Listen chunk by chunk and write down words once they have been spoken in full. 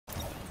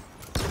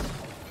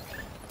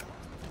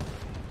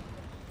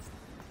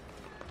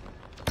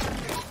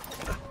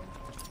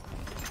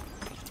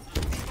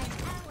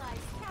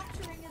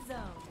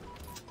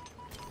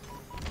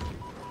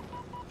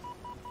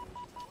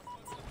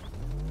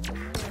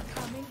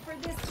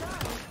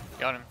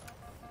Got him.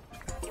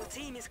 Your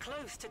team is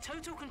close to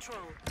total control.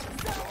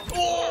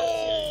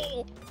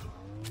 Oh!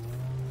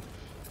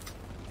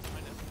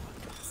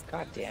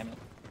 God damn it.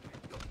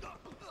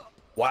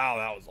 Wow,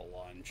 that was a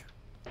lunge.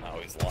 Now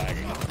he's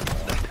lagging.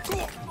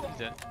 He's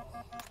dead.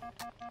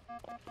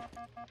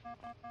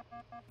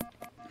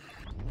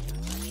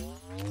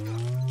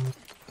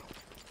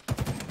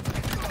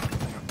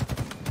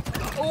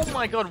 Oh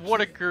my god, what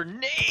a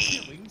grenade!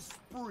 Killing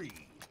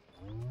spree.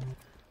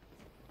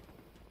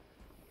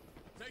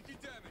 Taking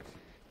damage.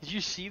 Did you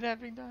see that,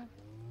 Big Dog?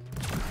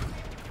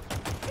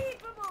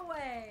 Keep him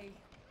away.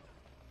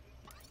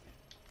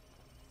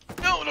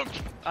 No, no!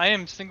 I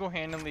am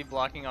single-handedly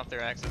blocking off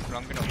their access, but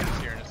I'm gonna lose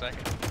here in a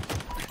second.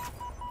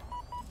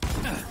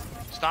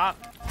 Stop!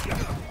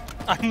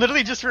 I'm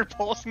literally just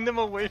repulsing them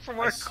away from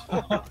our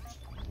core.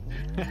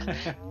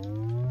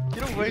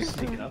 Get away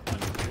from me.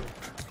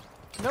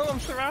 No, I'm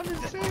surrounded.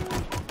 Save me.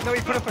 No,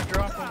 he put up a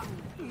drop.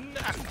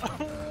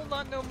 No,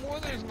 not no more.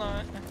 There's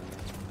not.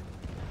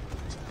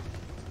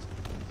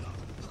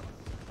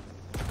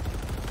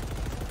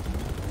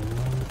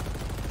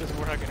 There's a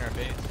warthog in our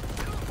base.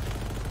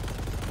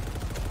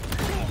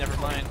 Never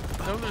mind.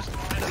 No, there's.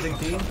 The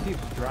game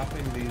keeps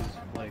dropping these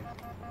like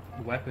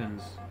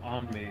weapons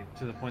on me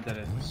to the point that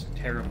it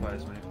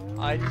terrifies me.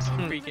 I just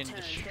freaking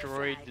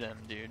destroyed them,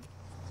 dude.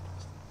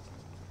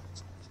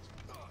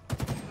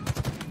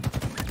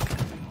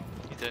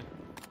 He did.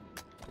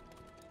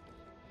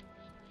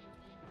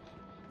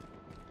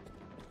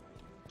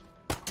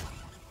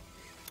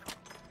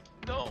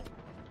 No.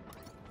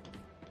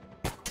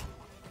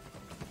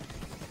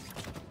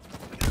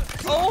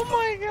 Oh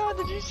my god,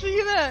 did you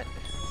see that?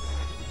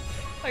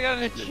 I got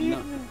an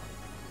achievement.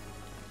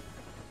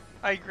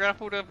 I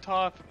grappled up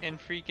top and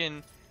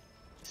freaking. And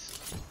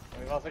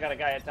we've also got a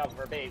guy at top of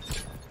our base.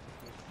 He's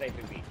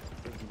saving me.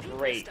 It's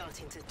great.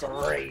 Starting to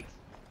talk. Great.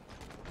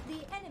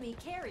 The enemy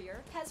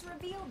carrier has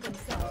revealed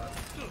themselves.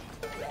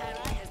 An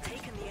ally has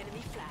taken the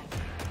enemy flag.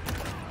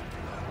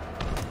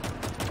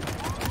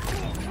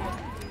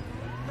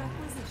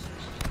 Requisition.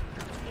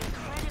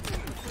 Incredible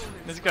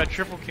performance. I just got a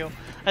triple kill.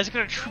 I just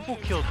got a triple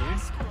kill, dude.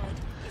 Squad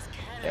is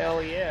carried.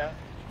 Hell yeah.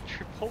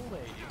 Triple A.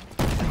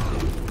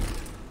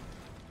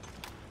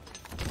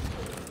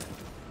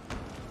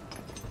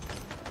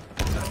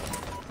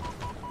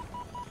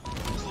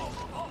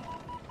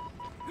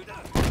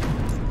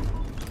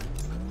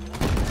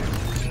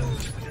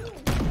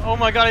 Oh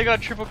my god, I got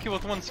a triple kill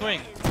with one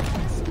swing.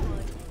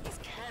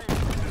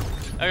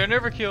 I got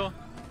another kill.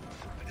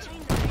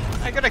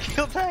 I got a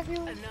kill tag.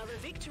 Another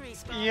victory,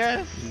 Spartan.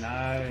 Yes.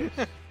 Nice.